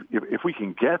can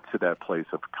get to that place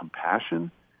of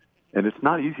compassion, and it's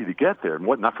not easy to get there, and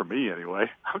not for me anyway.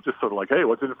 I'm just sort of like, hey,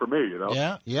 what's in it for me,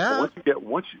 Yeah. But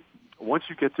once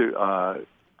you get to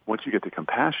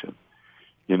compassion,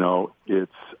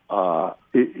 it's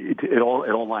it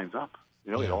all lines up.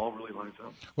 It all really lines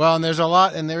up. Well, and there is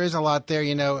a lot there,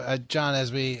 John,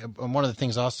 one of the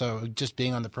things also, just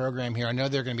being on the program here, I know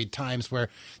there are going to be times where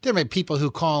there may be people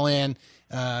who call in,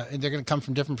 and they're going to come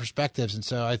from different perspectives. And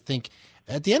so I think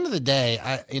at the end of the day,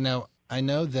 I know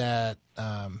that,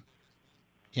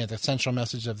 the central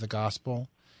message of the gospel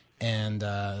and,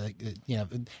 how I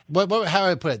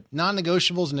put it,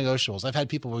 non-negotiables and negotiables. I've had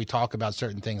people where we talk about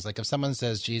certain things. Like if someone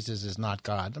says Jesus is not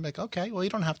God, I'm like, okay, well, you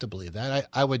don't have to believe that.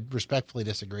 I would respectfully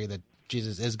disagree that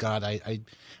Jesus is God. I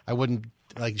wouldn't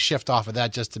shift off of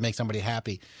that just to make somebody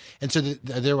happy. And so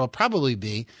there will probably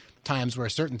be times where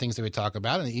certain things that we talk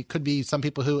about, and it could be some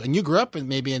people who, and you grew up in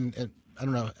maybe in I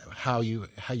don't know how you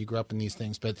grew up in these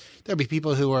things, but there'll be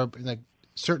people who are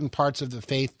certain parts of the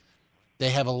faith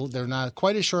they're not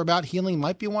quite as sure about. Healing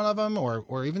might be one of them,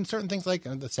 or even certain things like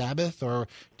the Sabbath, or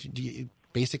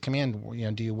basic command.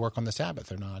 Do you work on the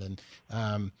Sabbath or not? And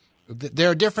there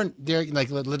are different.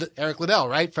 Like Eric Liddell,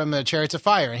 right, from the Chariots of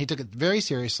Fire, and he took it very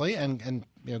seriously, and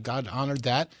God honored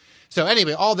that. So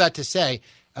anyway, all that to say,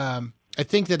 I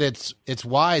think that it's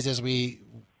wise as we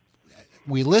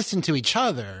listen to each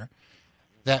other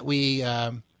that we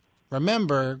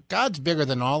remember God's bigger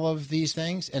than all of these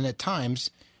things, and at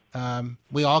times.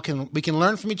 We can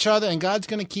learn from each other, and God's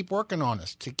going to keep working on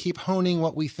us to keep honing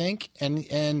what we think.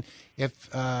 And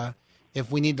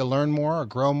if we need to learn more or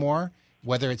grow more,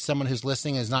 whether it's someone who's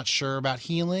listening and is not sure about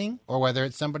healing, or whether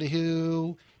it's somebody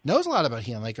who knows a lot about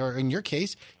healing, or in your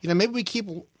case, maybe we keep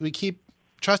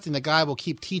trusting that God will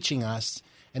keep teaching us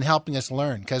and helping us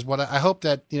learn. Because what I hope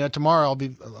that tomorrow I'll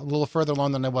be a little further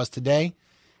along than I was today,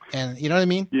 and you know what I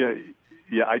mean? Yeah.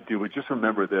 Yeah, I do. But just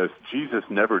remember this: Jesus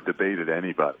never debated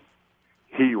anybody.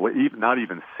 Not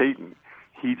even Satan.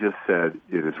 He just said,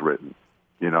 "It is written."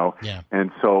 Yeah.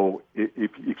 And so,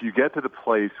 if you get to the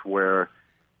place where,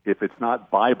 if it's not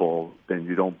Bible, then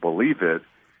you don't believe it,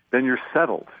 then you're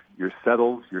settled. You're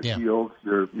settled. You're healed.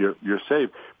 You're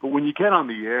saved. But when you get on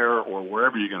the air or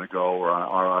wherever you're going to go, or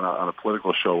on a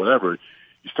political show, whatever.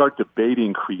 You start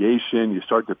debating creation. You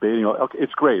start debating. Okay,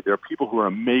 it's great. There are people who are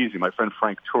amazing. My friend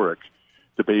Frank Turek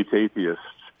debates atheists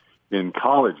in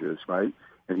colleges, right?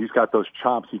 And he's got those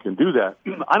chops. He can do that.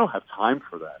 I don't have time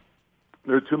for that.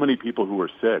 There are too many people who are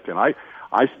sick. And I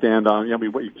stand on,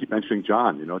 what you keep mentioning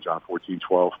John, John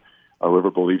 14:12, whoever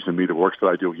believes in me, the works that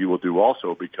I do, he will do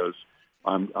also, because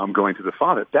I'm going to the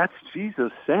Father. That's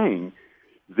Jesus saying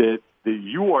that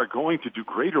you are going to do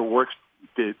greater works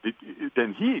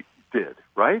than he did,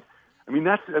 right? I mean,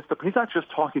 he's not just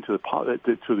talking to the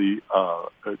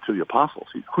apostles.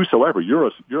 Whosoever, you're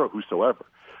a whosoever.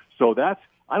 So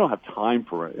I don't have time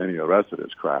for any of the rest of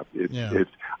this crap.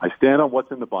 I stand on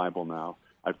what's in the Bible now.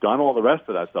 I've done all the rest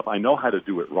of that stuff. I know how to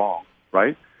do it wrong,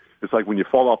 right? It's like when you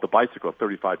fall off the bicycle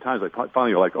 35 times.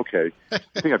 Finally, you're like, okay, I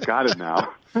think I've got it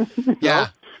now. Yeah.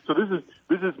 So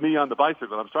this is me on the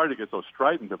bicycle. I'm sorry to get so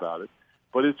strident about it,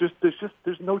 but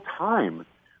there's no time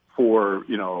for,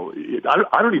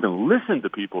 I don't even listen to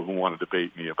people who want to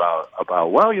debate me about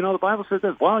well, the Bible says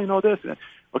this. Well, this.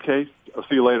 Okay, I'll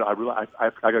see you later. I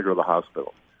got to go to the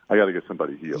hospital. I got to get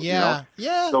somebody healed. Yeah,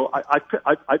 yeah. So I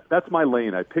that's my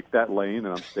lane. I picked that lane,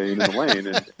 and I'm staying in the lane.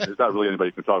 And there's not really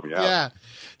anybody who can talk me out. Yeah.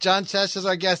 John Tesh is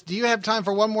our guest. Do you have time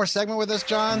for one more segment with us,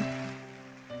 John?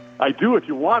 I do. If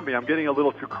you want me, I'm getting a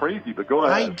little too crazy, but go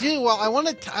ahead. I do. Well, I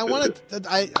want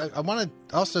to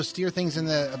also steer things on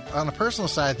the personal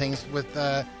side of things with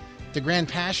the Grand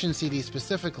Passion CD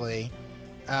specifically,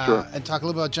 sure. And talk a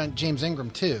little bit about James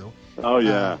Ingram too. Oh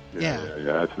yeah.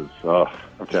 That's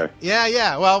okay.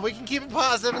 Yeah. Well, we can keep it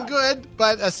positive and good,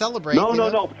 but celebrate. No.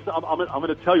 Because I'm going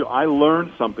to tell you, I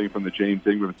learned something from the James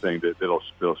Ingram thing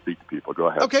that'll speak to people. Go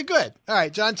ahead. Okay, good. All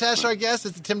right, John Tesh, our guest.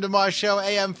 It's the Tim DeMoss Show,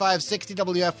 AM 560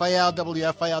 WFIL,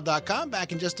 WFIL.com.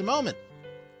 Back in just a moment.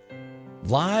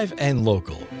 Live and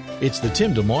local. It's the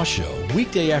Tim DeMoss Show,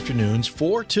 weekday afternoons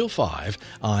 4 till 5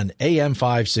 on AM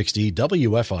 560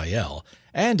 WFIL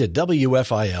and at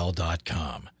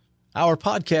WFIL.com. Our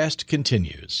podcast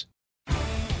continues.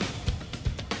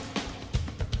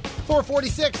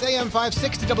 446 AM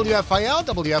 560 WFIL,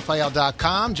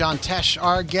 WFIL.com. John Tesh,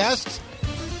 our guest.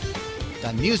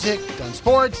 Done music, done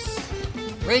sports,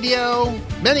 radio,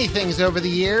 many things over the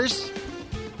years.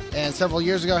 And several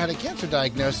years ago had a cancer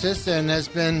diagnosis and has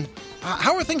been...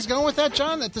 how are things going with that,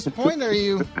 John, at this point? Are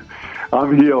you...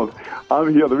 I'm healed.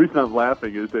 The reason I'm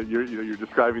laughing is that you're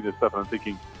describing this stuff and I'm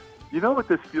thinking, you know what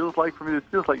this feels like for me? This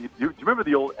feels like, do you remember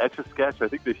the old Etch-a-Sketch? I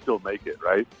think they still make it,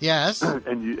 right? Yes.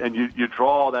 And you draw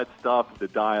all that stuff, the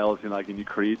dials, and you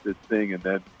create this thing, and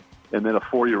then a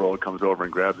 4-year-old comes over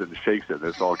and grabs it and shakes it, and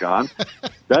it's all gone.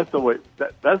 That's the way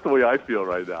I feel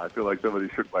right now. I feel like somebody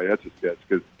shook my Etch-a-Sketch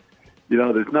because,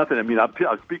 there's nothing. I mean, I'm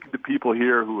speaking to people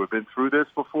here who have been through this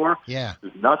before. Yeah.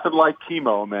 There's nothing like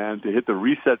chemo, man, to hit the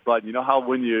reset button. You know how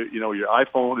when your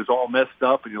iPhone is all messed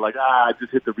up and you're like,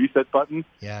 just hit the reset button?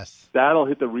 Yes. That'll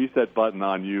hit the reset button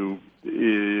on you,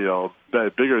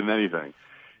 bigger than anything.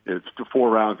 It's 4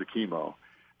 rounds of chemo.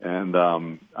 And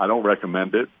I don't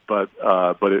recommend it, but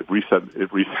it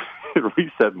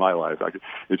reset my life.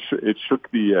 It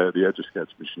shook the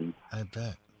Etch-a-Sketch machine. I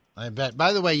bet.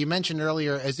 By the way, you mentioned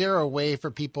earlier, is there a way for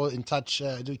people in touch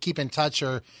to keep in touch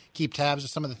or keep tabs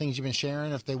of some of the things you've been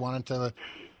sharing if they wanted to?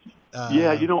 I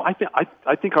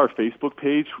think our Facebook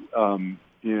page,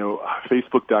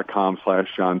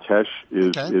 Facebook.com/John Tesh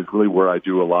is really where I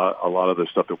do a lot of the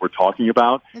stuff that we're talking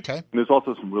about. Okay. And there's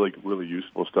also some really, really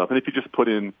useful stuff. And if you just put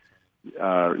in,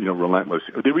 Relentless,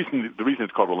 the reason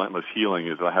it's called Relentless Healing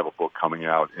is that I have a book coming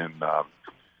out in,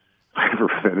 I never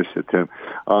finished it, Tim,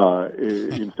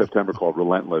 in September called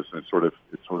Relentless, and it's sort of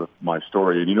my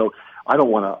story. And I don't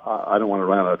want to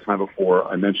run out of time before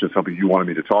I mention something you wanted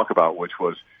me to talk about, which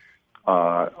was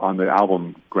on the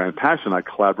album Grand Passion. I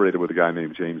collaborated with a guy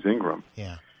named James Ingram.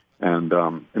 Yeah, and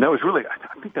that was really, I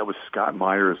think that was Scott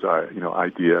Meyer's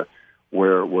idea,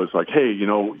 where it was like, hey, you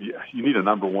need a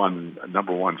number one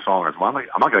song. I said, well, I'm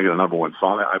not going to get a number one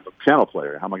song. I'm a piano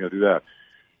player. How am I going to do that?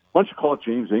 Why don't you call it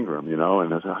James Ingram, And I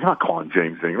said, I'm not calling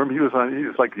James Ingram. He was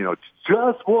like,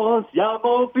 just once, y'all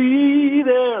won't be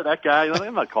there. That guy,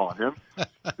 I'm not calling him. So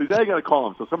I got to call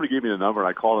him. So somebody gave me the number, and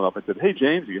I called him up and said, hey,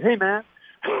 James. He goes, hey, man,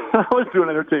 I was doing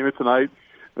entertainment tonight.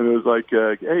 And it was like,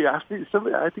 hey, ask me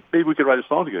somebody. I think maybe we could write a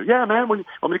song together. Yeah, man, want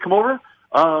me to come over?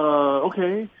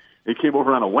 Okay. He came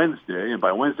over on a Wednesday, and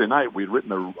by Wednesday night, we'd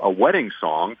written a wedding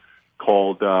song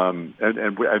called, and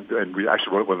we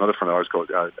actually wrote it with another friend of ours called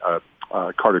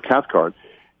Carter Cathcart,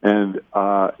 and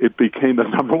it became the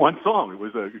number one song. It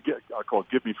was called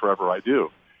 "Give Me Forever I Do."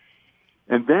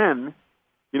 And then,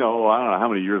 I don't know how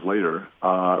many years later,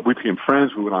 we became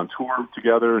friends. We went on tour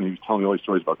together, and he was telling me all these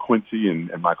stories about Quincy and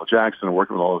Michael Jackson and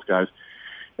working with all those guys.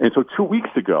 And so a week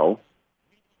ago,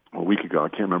 I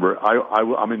can't remember.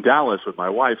 I'm in Dallas with my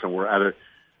wife, and we're at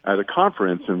a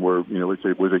conference, and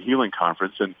it was a healing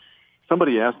conference, and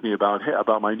somebody asked me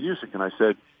about my music, and I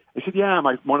said, yeah,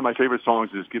 one of my favorite songs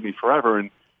is "Give Me Forever," and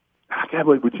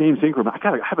with James Ingram, I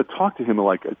haven't talked to him in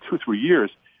like 2 or 3 years.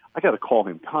 I got to call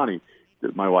him, Connie.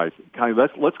 my wife, Connie,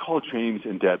 let's call James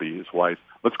and Debbie, his wife.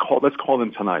 Let's call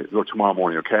them tonight or tomorrow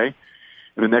morning, okay?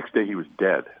 And the next day he was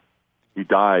dead. He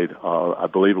died. I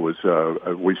believe it was.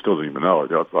 We still don't even know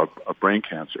of brain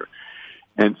cancer.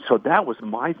 And so that was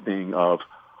my thing of,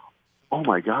 oh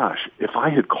my gosh, if I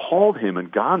had called him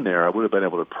and gone there, I would have been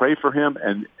able to pray for him.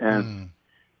 And I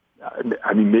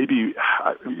mean, maybe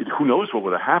who knows what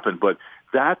would have happened, but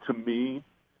that to me,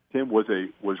 Tim, was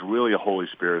really a Holy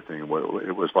Spirit thing. It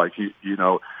was like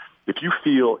if you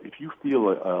feel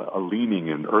a leaning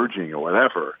and urging or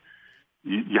whatever,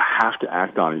 you have to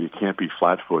act on it. You can't be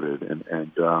flat-footed.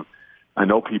 And I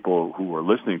know people who are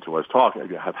listening to us talk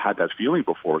have had that feeling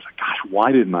before. It's like, gosh,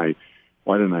 why didn't I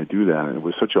do that? And it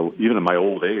was even in my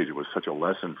old age, it was such a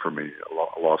lesson for me.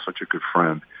 I lost such a good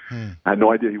friend. I had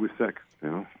no idea he was sick.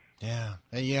 Yeah,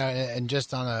 and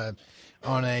just on a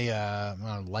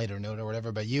lighter note or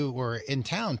whatever, but you were in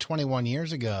town 21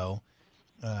 years ago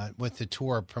with the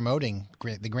tour promoting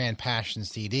the Grand Passion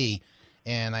CD,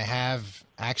 and I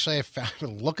found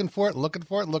looking for it,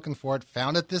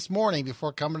 found it this morning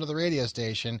before coming to the radio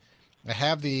station. I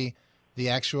have the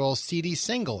actual CD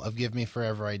single of "Give Me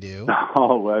Forever I Do."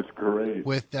 Oh, that's great.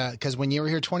 Because when you were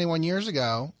here 21 years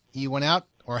ago, you went out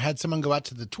or had someone go out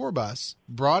to the tour bus,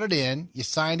 brought it in, you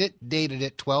signed it, dated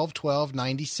it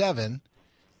 12/12/97,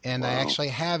 and wow. I actually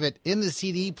have it in the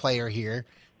CD player here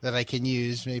that I can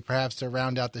use, maybe perhaps to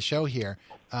round out the show here.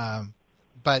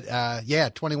 But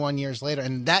 21 years later,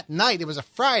 and that night, it was a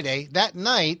Friday, that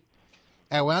night,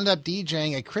 I wound up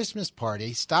DJing a Christmas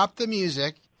party, stopped the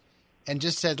music, and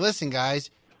just said, listen, guys,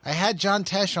 I had John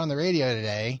Tesh on the radio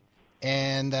today,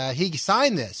 and he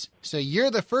signed this. So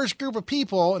you're the first group of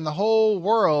people in the whole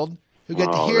world who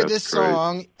get to hear this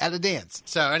song at a dance.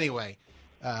 So anyway,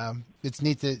 it's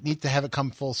neat to have it come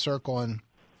full circle and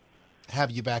have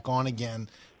you back on again.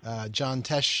 John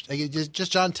Tesh,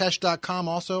 just johntesh.com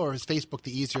also, or is Facebook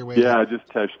the easier way? Yeah, just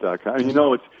tesh.com. And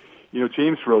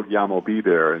James wrote Yamo Be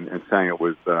There and sang it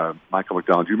with Michael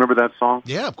McDonald. Do you remember that song?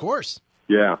 Yeah, of course.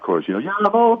 Yeah, of course.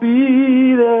 Yamo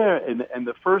Be There. And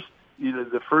the first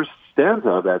stanza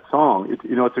of that song,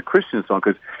 it's a Christian song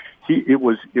because it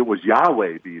was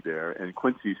Yahweh Be There, and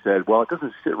Quincy said, well, it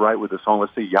doesn't sit right with the song.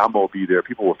 Let's say Yamo Be There.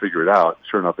 People will figure it out.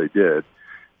 Sure enough, they did.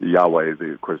 The Yahweh,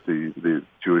 of course, the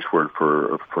Jewish word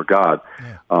for God.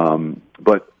 Yeah.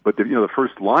 But the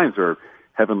first lines are,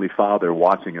 Heavenly Father,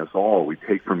 watching us all, we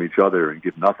take from each other and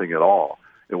give nothing at all.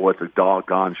 And what's a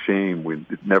doggone shame when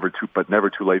never too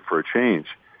late for a change.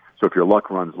 So if your luck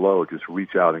runs low, just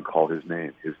reach out and call his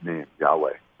name,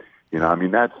 Yahweh.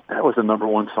 That was the number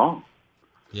one song.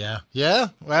 Yeah.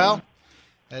 Well,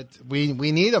 we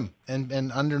need them,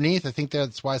 and underneath, I think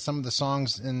that's why some of the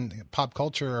songs in pop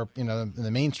culture, or in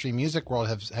the mainstream music world,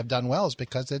 have done well, is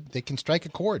because they can strike a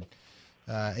chord.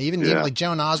 Even like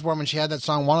Joan Osborne, when she had that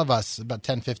song "One of Us" about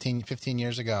 10, 15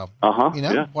 years ago.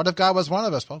 What if God was one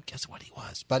of us? Well, guess what, he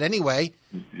was. But anyway,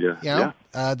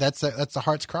 that's the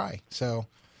heart's cry. So.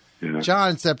 Yeah.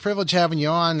 John, it's a privilege having you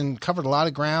on, and covered a lot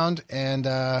of ground. And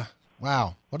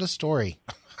wow, what a story!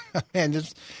 And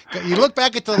you look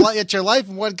back at your life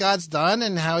and what God's done,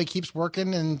 and how He keeps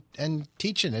working and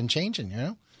teaching and changing.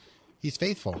 He's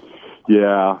faithful.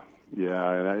 Yeah,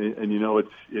 and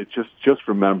it's just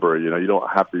remember, you don't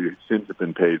have to. Sins have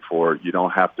been paid for. You don't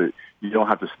have to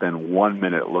spend 1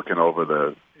 minute looking over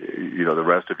the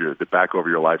rest of the back over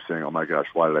your life, saying, "Oh my gosh,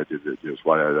 why did I do this?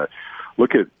 Why did I?"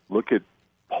 Look at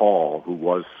Paul, who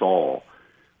was Saul,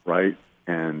 right?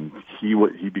 And he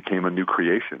became a new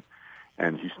creation,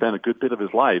 and he spent a good bit of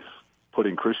his life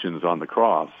putting Christians on the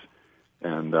cross.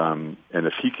 And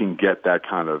if he can get that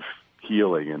kind of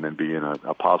healing and then be an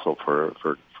apostle for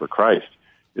Christ,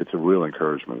 it's a real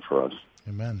encouragement for us.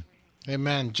 Amen.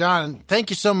 John,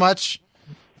 thank you so much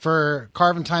for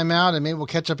carving time out, and maybe we'll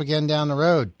catch up again down the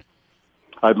road.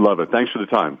 I'd love it. Thanks for the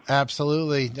time.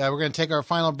 Absolutely. We're going to take our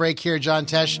final break here. John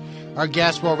Tesh, our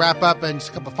guest, will wrap up and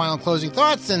just a couple final closing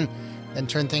thoughts, and then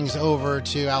turn things over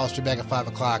to Alistair Begg at 5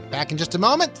 o'clock. Back in just a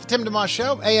moment. The Tim DeMoss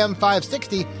Show, AM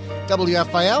 560,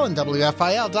 WFIL, and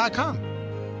WFIL.com.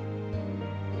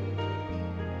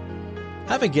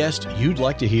 Have a guest you'd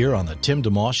like to hear on the Tim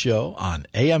DeMoss Show on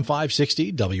AM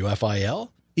 560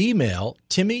 WFIL? Email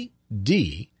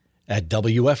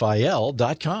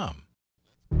timmyd@WFIL.com.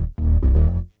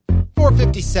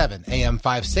 457 AM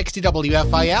 560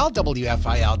 WFIL,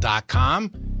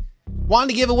 WFIL.com. Wanted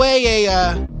to give away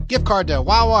a gift card to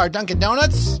Wawa or Dunkin'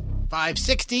 Donuts,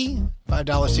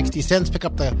 $5.60. Pick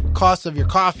up the cost of your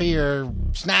coffee or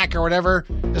snack or whatever.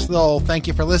 Just a little thank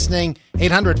you for listening.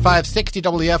 800-560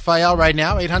 WFIL right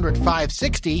now,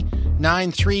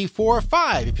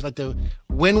 800-560-9345. If you'd like to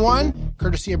win one,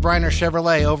 courtesy of Bryner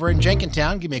Chevrolet over in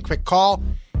Jenkintown. Give me a quick call,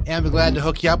 and I'll be glad to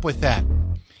hook you up with that.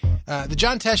 The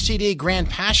John Tesh CD, Grand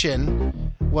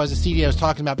Passion, was a CD I was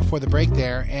talking about before the break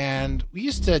there, and we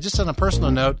used to, just on a personal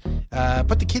note,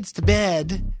 put the kids to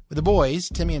bed with the boys,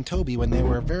 Timmy and Toby, when they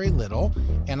were very little,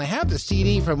 and I have the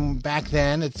CD from back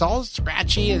then. It's all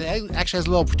scratchy, and it actually has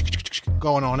a little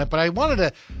going on it, but I wanted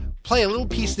to play a little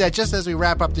piece of that just as we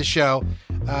wrap up the show.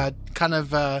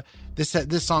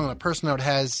 This song on a personal note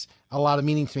has a lot of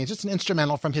meaning to me. It's just an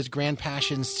instrumental from his Grand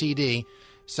Passion CD.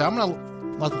 So I'm going to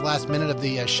let the last minute of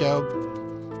the show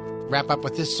wrap up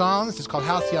with this song. This is called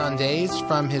Halcyon Days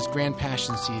from his Grand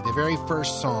Passion CD, the very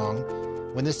first song.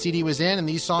 When this CD was in and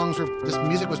this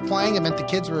music was playing, it meant the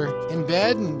kids were in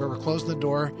bed and we were closing the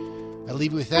door. I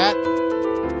leave you with that.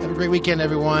 Have a great weekend,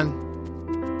 everyone.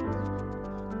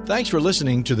 Thanks for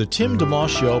listening to the Tim DeMoss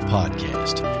Show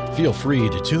podcast. Feel free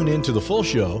to tune in to the full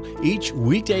show each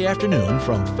weekday afternoon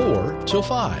from 4 till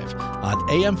 5 on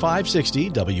AM 560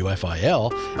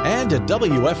 WFIL and at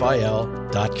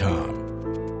WFIL.com.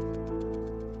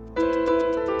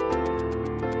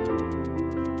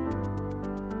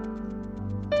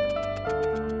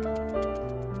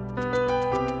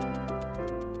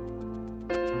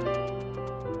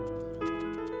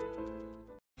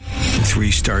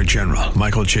 Three-star General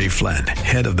Michael J. Flynn,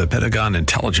 head of the Pentagon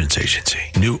Intelligence Agency,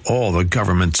 knew all the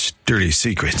government's dirty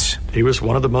secrets. He was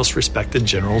one of the most respected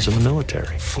generals in the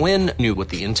military. Flynn knew what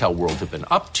the intel world had been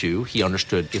up to. He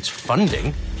understood its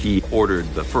funding. He ordered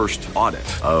the first audit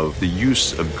of the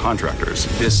use of contractors.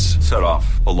 This set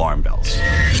off alarm bells.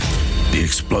 The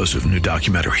explosive new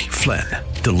documentary, Flynn,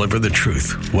 Deliver the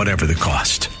Truth, Whatever the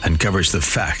Cost, uncovers the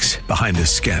facts behind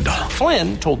this scandal.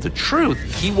 Flynn told the truth.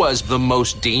 He was the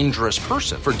most dangerous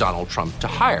person for Donald Trump to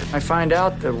hire. I find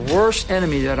out the worst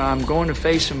enemy that I'm going to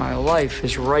face in my life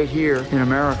is right here in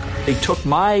America. They took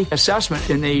my assessment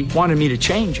and they wanted me to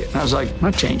change it. And I was like, I'm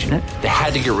not changing it. They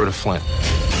had to get rid of Flynn.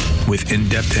 With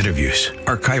in-depth interviews,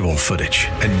 archival footage,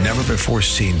 and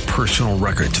never-before-seen personal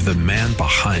records of the man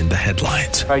behind the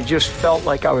headlines. I just felt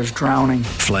like I was drowning.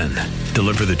 Flynn,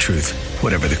 Deliver the Truth,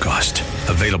 Whatever the Cost.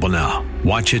 Available now.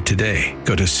 Watch it today.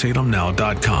 Go to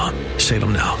salemnow.com.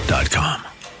 salemnow.com.